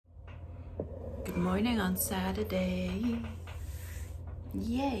Good morning on Saturday.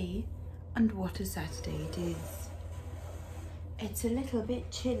 Yay! And what a Saturday it is. It's a little bit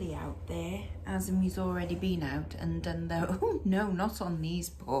chilly out there. Azami's already been out and done the, oh no, not on these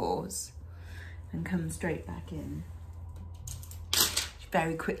paws, and come straight back in. She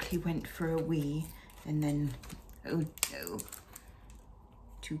very quickly went for a wee and then, oh no,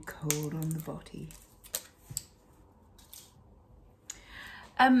 too cold on the body.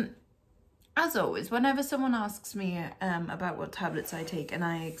 As always, whenever someone asks me about what tablets I take and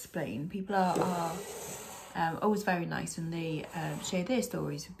I explain, people are always very nice and they share their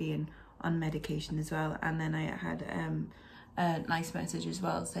stories of being on medication as well. And then I had a nice message as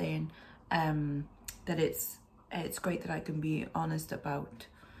well saying that it's great that I can be honest about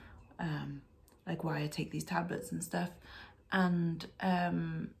like why I take these tablets and stuff, and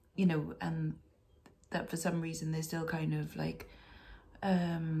you know, and that for some reason there's still kind of like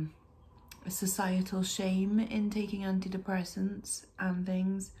a societal shame in taking antidepressants and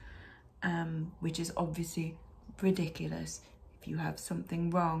things, which is obviously ridiculous. If you have something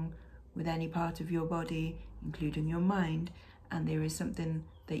wrong with any part of your body, including your mind, and there is something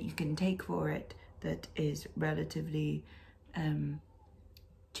that you can take for it that is relatively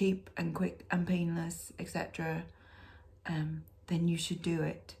cheap and quick and painless, etc., then you should do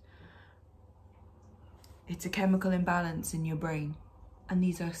it. It's a chemical imbalance in your brain. And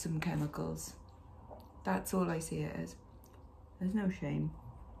these are some chemicals. That's all I see it as. There's no shame.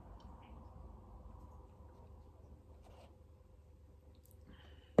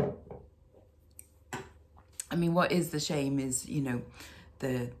 I mean, what is the shame is, you know,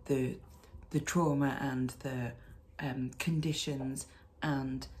 the trauma and the conditions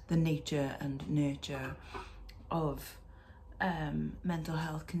and the nature and nurture of mental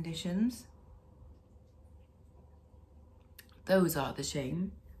health conditions. Those are the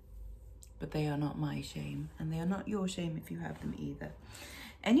shame, but they are not my shame, and they are not your shame if you have them either.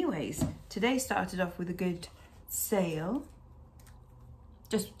 Anyways, today started off with a good sale.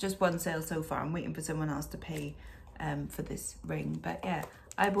 Just one sale so far. I'm waiting for someone else to pay for this ring, but yeah,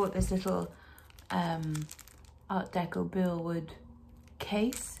 I bought this little Art Deco Burlwood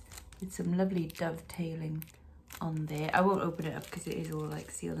case with some lovely dovetailing on there. I won't open it up because it is all like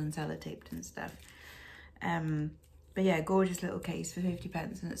sealed and sellotaped and stuff. But yeah, gorgeous little case for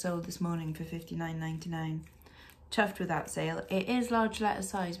 50p, and it sold this morning for £59.99. Chuffed with that sale. It is large letter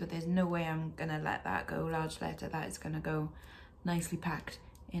size, but there's no way I'm gonna let that go large letter. That is gonna go nicely packed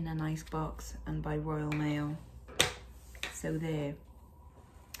in a nice box and by Royal Mail. So there.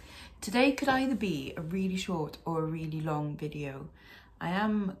 Today could either be a really short or a really long video. I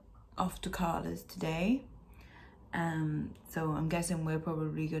am off to Carla's today, so I'm guessing we're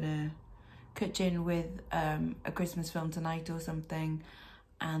probably gonna catch in with a Christmas film tonight or something,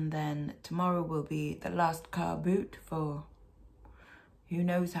 and then tomorrow will be the last car boot for who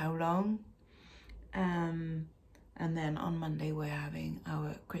knows how long, and then on Monday we're having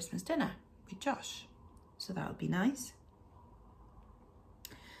our Christmas dinner with Josh, so that'll be nice.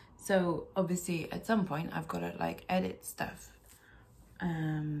 So obviously at some point I've got to like edit stuff.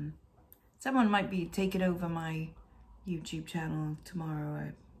 Someone might be taking over my YouTube channel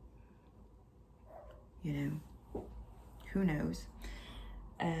tomorrow, you know, who knows.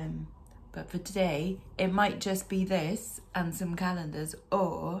 But for today, it might just be this and some calendars,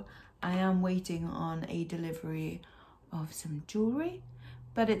 or I am waiting on a delivery of some jewellery,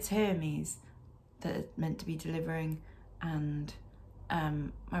 but it's Hermes that it's meant to be delivering, and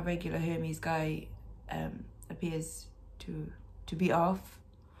my regular Hermes guy appears to be off.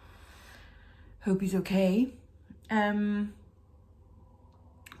 Hope he's okay. But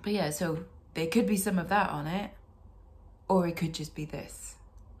yeah, so there could be some of that on it, or it could just be this.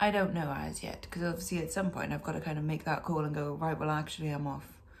 I don't know as yet, because obviously at some point I've got to kind of make that call and go, right, well, actually I'm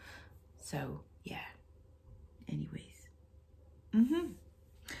off. So, yeah. Anyways.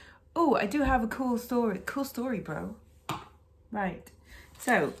 Oh, I do have a cool story. Cool story, bro. Right.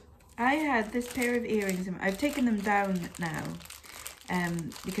 So, I had this pair of earrings. I've taken them down now,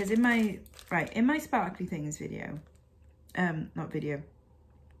 because in my Sparkly Things video, not video,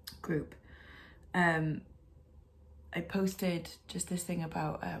 group, I posted just this thing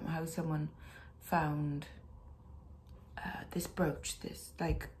about how someone found this brooch, this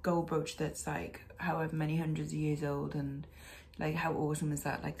like gold brooch that's like however many hundreds of years old, and like how awesome is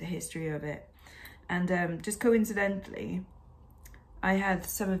that, like the history of it. And just coincidentally, I had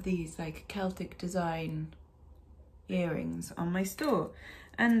some of these like Celtic design earrings on my store,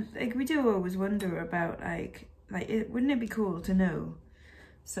 and like we do always wonder about like wouldn't it be cool to know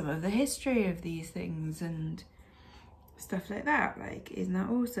some of the history of these things and stuff like that? Like, isn't that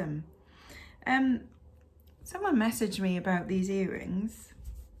awesome? Someone messaged me about these earrings,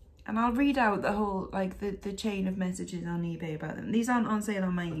 and I'll read out the whole, like, the chain of messages on eBay about them. These aren't on sale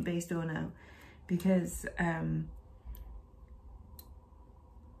on my eBay store now, because I'm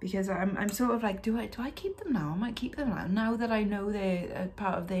sort of like, do I keep them now? I might keep them now that I know they're a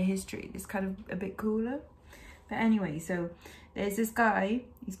part of their history. It's kind of a bit cooler. But anyway, so there's this guy,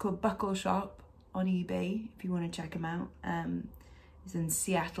 he's called Buckle Shop on eBay, if you want to check him out. He's in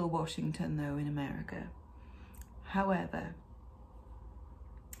Seattle, Washington, though, in America. However,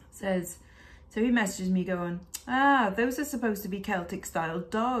 says, so he messages me going, those are supposed to be Celtic style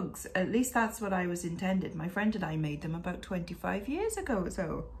dogs. At least that's what I was intended. My friend and I made them about 25 years ago.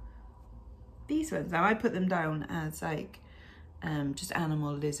 So these ones, now I put them down as like just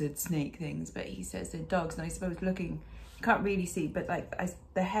animal, lizard, snake things, but he says they're dogs. And I suppose looking, you can't really see, but like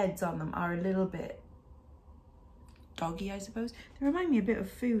the heads on them are a little bit doggy, I suppose. They remind me a bit of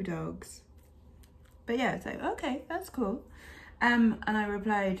foo dogs. But yeah, it's like, okay, that's cool. And I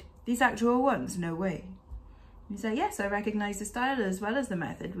replied, these actual ones? No way. He said, yes, I recognise the style as well as the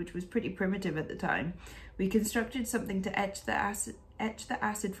method, which was pretty primitive at the time. We constructed something to etch the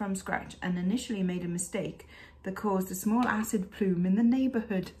acid from scratch, and initially made a mistake that caused a small acid plume in the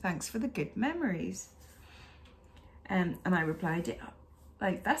neighbourhood. Thanks for the good memories. And I replied,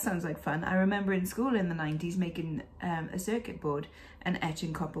 like, that sounds like fun. I remember in school in the 90s making a circuit board and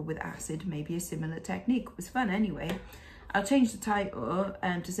etching copper with acid. Maybe a similar technique. It was fun anyway. I'll change the title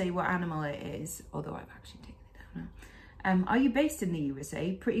to say what animal it is, although I've actually taken it down now. Are you based in the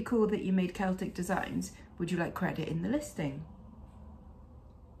USA? Pretty cool that you made Celtic designs. Would you like credit in the listing?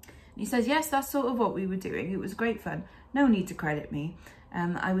 And he says, yes, that's sort of what we were doing. It was great fun. No need to credit me.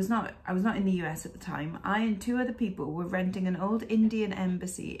 I was not in the US at the time. I and 2 other people were renting an old Indian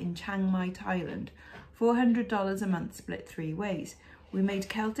embassy in Chiang Mai, Thailand. $400 a month split 3 ways. We made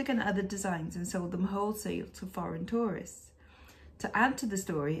Celtic and other designs and sold them wholesale to foreign tourists. To add to the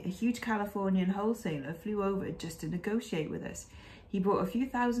story, a huge Californian wholesaler flew over just to negotiate with us. He bought a few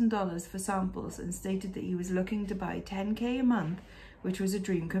 $1,000s for samples and stated that he was looking to buy $10K a month, which was a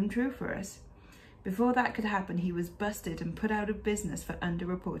dream come true for us. Before that could happen, he was busted and put out of business for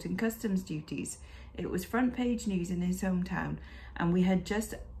underreporting customs duties. It was front page news in his hometown, and we had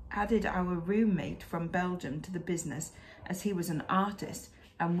just added our roommate from Belgium to the business as he was an artist,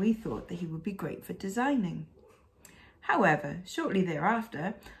 and we thought that he would be great for designing. However, shortly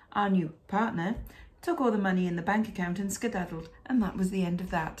thereafter, our new partner took all the money in the bank account and skedaddled, and that was the end of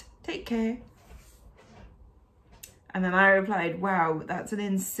that. Take care. And then I replied, wow, that's an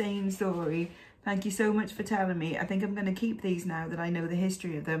insane story. Thank you so much for telling me. I think I'm going to keep these now that I know the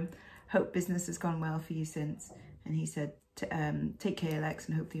history of them. Hope business has gone well for you since. And he said, take care, Lex,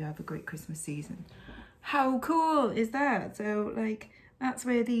 and hopefully you have a great Christmas season. How cool is that? So, like, that's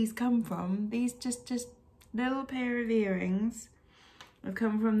where these come from. These just little pair of earrings have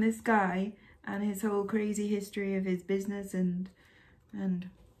come from this guy and his whole crazy history of his business and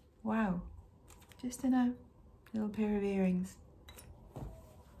wow, just in a little pair of earrings.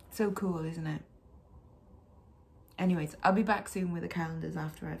 So cool, isn't it? Anyways, I'll be back soon with the calendars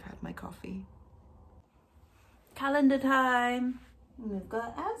after I've had my coffee. Calendar time. We've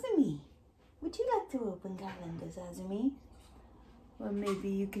got Azumi. Would you like to open calendars, Azumi? Well, maybe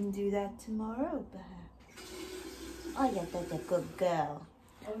you can do that tomorrow, perhaps. Oh, yeah, that's a good girl.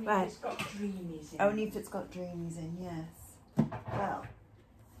 Only right. if it's got dreamies in. Only if it's got dreamies in, yes. Well,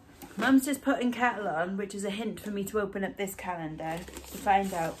 Mum's just putting kettle on, which is a hint for me to open up this calendar to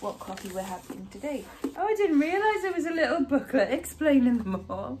find out what coffee we're having today. Oh, I didn't realise there was a little booklet explaining them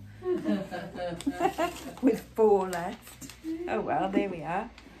all. With 4 left. Oh well, there we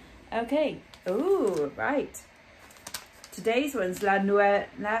are. Okay. Oh, right. Today's one's La Nueva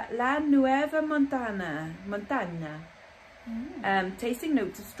Montana. Tasting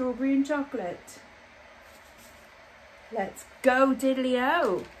notes of strawberry and chocolate. Let's go,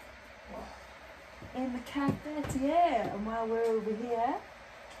 diddly-o. In the cafetiere. And while we're over here,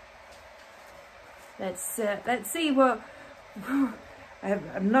 let's see what.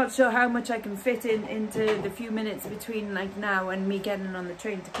 I'm not sure how much I can fit into the few minutes between like now and me getting on the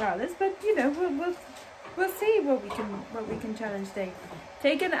train to Carla's, but you know we'll see what we can challenge today.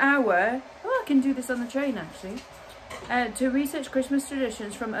 Take an hour. Oh, I can do this on the train actually. To research Christmas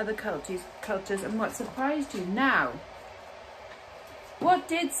traditions from other cultures and what surprised you. Now, what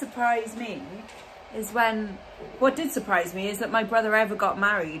did surprise me is that my brother ever got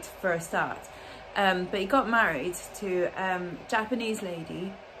married for a start. But he got married to a Japanese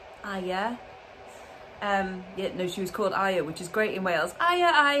lady, Aya. Yeah, no, she was called Aya, which is great in Wales.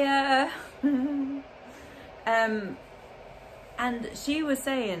 Aya, Aya. And she was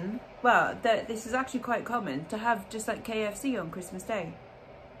saying, well, that this is actually quite common to have just like KFC on Christmas Day,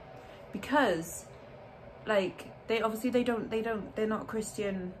 because like they're not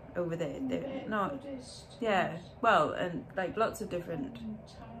Christian over there. They're not. Buddhist. Yeah. Well, and like lots of different.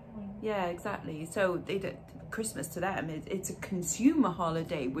 Yeah, exactly. So Christmas to them it's a consumer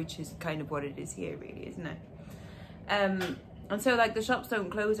holiday, which is kind of what it is here, really, isn't it? And so like the shops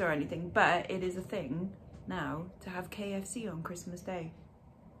don't close or anything, but it is a thing now to have KFC on Christmas Day.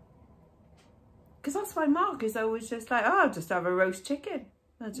 Because that's why Mark is always just like, oh, I'll just have a roast chicken.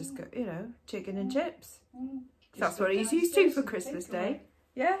 I'll just go, you know, chicken and chips. That's what he's used to for Christmas Day.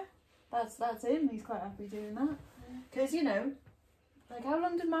 Yeah, that's him. He's quite happy doing that. Because, you know, like how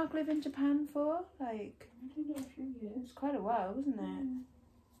long did Mark live in Japan for? Like, I don't know, a few years. It was quite a while, wasn't it?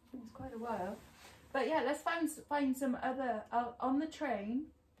 It was quite a while. But yeah, let's find some other, on the train.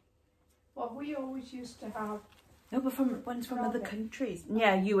 Well, we always used to have. No, but ones from other countries.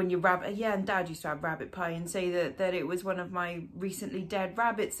 Yeah, you and your rabbit. Yeah, and Dad used to have rabbit pie and say that it was one of my recently dead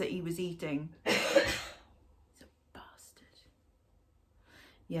rabbits that he was eating. He's a bastard.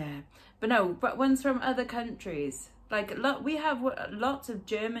 Yeah, but no, but ones from other countries. Like we have lots of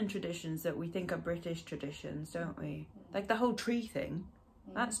German traditions that we think are British traditions, don't we? Like the whole tree thing.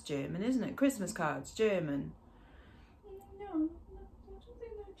 That's German, isn't it? Christmas cards, German. No, I don't think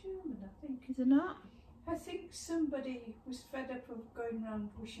they're German. I think. Is it not? I think somebody was fed up of going around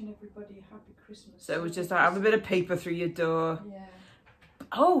wishing everybody a happy Christmas. So it was just like, have a bit of paper through your door. Yeah.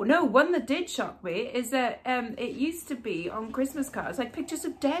 Oh, no, one that did shock me is that it used to be on Christmas cards, like pictures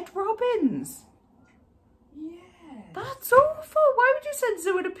of dead robins. Yeah. That's awful. Why would you send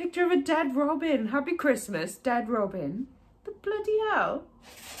someone a picture of a dead robin? Happy Christmas, dead robin. The bloody hell.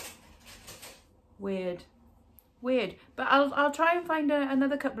 Weird. Weird, but I'll try and find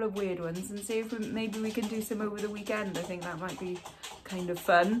another couple of weird ones and see if maybe we can do some over the weekend. I think that might be kind of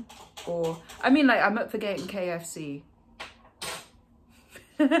fun. Or, I mean, like, I'm up for getting KFC.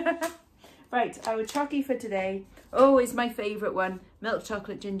 Right, our chocky for today. Oh, is my favourite one. Milk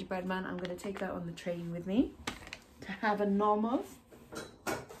chocolate gingerbread man. I'm going to take that on the train with me to have a nom of.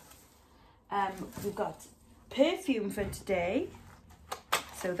 We've got perfume for today,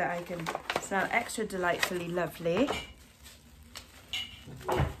 so that I can smell extra delightfully lovely,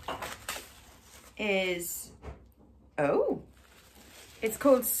 is, oh, it's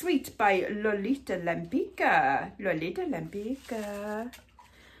called Sweet by Lolita Lempica. Lolita Lempica.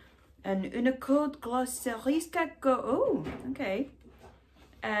 And une code glosserie oh, okay.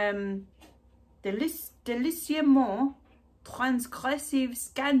 Delicieusement transgressive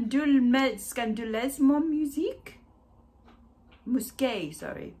scandaleusement musique. Musqué,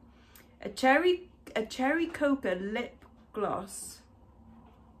 sorry. A cherry coca lip gloss.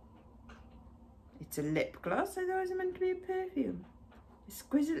 It's a lip gloss? I thought it was meant to be a perfume.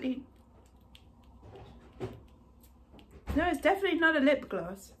 Exquisitely. No, it's definitely not a lip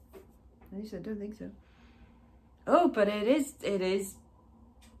gloss. At least I don't think so. Oh, but it is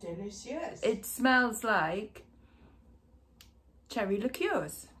delicious. It smells like cherry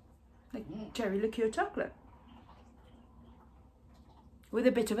liqueurs. Like cherry liqueur chocolate. With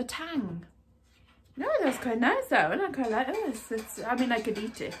a bit of a tang. No, that's quite nice though, and I quite like it. I mean, I could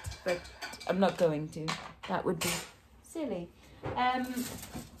eat it, but I'm not going to. That would be silly.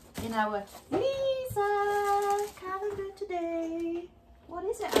 In our Lisa calendar today, what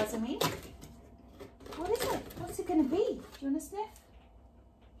is it, Azami? What is it? What's it gonna be? Do you wanna sniff?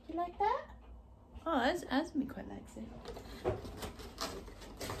 Do you like that? Oh, Azami quite likes it.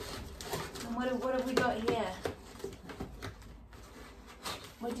 And what have we got here?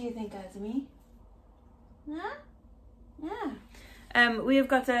 What do you think, Azami? Huh? Yeah. We have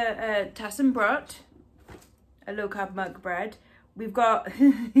got a Tassenbrot, a low carb mug bread. We've got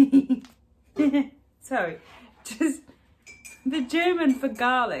sorry, just the German for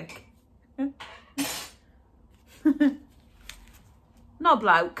garlic.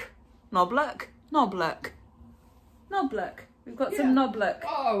 Knoblauch. We've got some Knoblauch.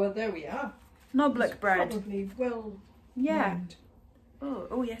 Oh, well, there we are. Knoblauch bread. Probably well. Yeah. named.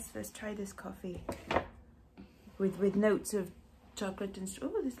 Oh yes, let's try this coffee with notes of chocolate and this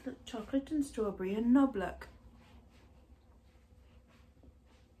chocolate and strawberry and Knoblauch.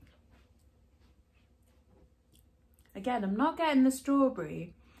 Again, I'm not getting the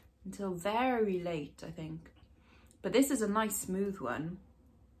strawberry until very late, I think, but this is a nice smooth one.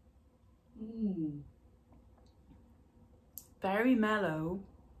 Very mellow.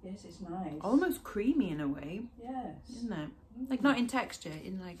 Yes, it's nice. Almost creamy in a way. Yes. Isn't it? Like not in texture,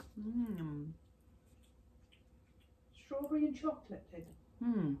 in like Strawberry and chocolate.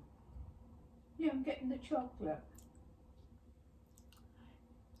 Yeah, I'm getting the chocolate.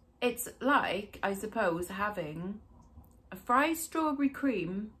 It's like, I suppose, having a fried strawberry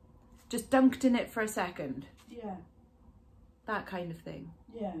cream just dunked in it for a second. Yeah. That kind of thing.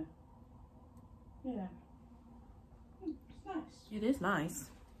 Yeah. Yeah. It's nice. It is nice.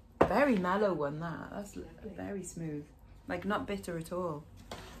 Very mellow one, that. That's very smooth. Like, not bitter at all.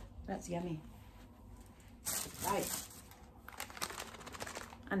 That's yummy. Right.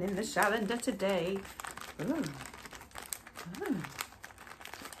 And in the calendar today,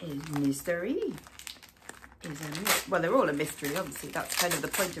 is mystery. Well, they're all a mystery, obviously. That's kind of the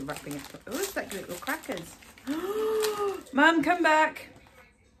point of wrapping it. Oh, it's like little crackers. Mum, come back.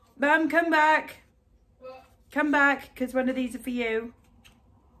 Mum, come back. Come back, because one of these are for you.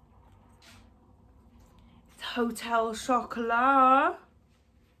 It's Hotel Chocolat.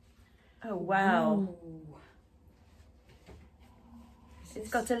 Oh, wow. Ooh. It's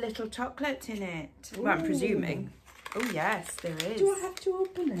got a little chocolate in it. Ooh. Well, I'm presuming. Oh, yes, there is. Do I have to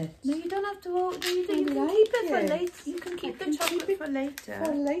open it? No, you don't have to open it. You can keep it for later. You can keep the chocolate for later.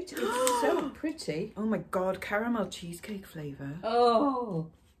 For later. It's so pretty. Oh my God, caramel cheesecake flavour. Oh.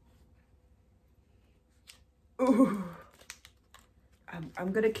 Ooh.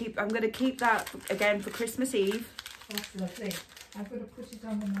 I'm gonna keep that again for Christmas Eve. That's lovely. I'm gonna put it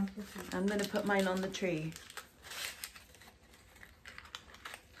on the mantelpiece. I'm gonna put mine on the tree.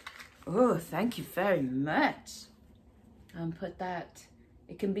 Oh, thank you very much. And put that.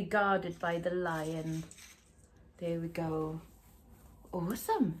 It can be guarded by the lion. There we go.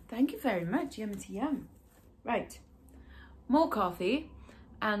 Awesome. Thank you very much. Yum to yum. Right. More coffee.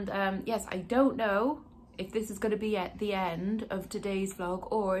 And yes, I don't know if this is going to be at the end of today's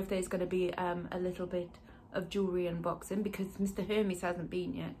vlog or if there's going to be a little bit of jewellery unboxing because Mr. Hermes hasn't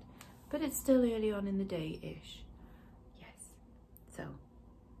been yet. But it's still early on in the day-ish. Yes. So,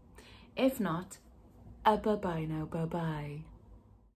 if not, bye-bye now. Bye-bye.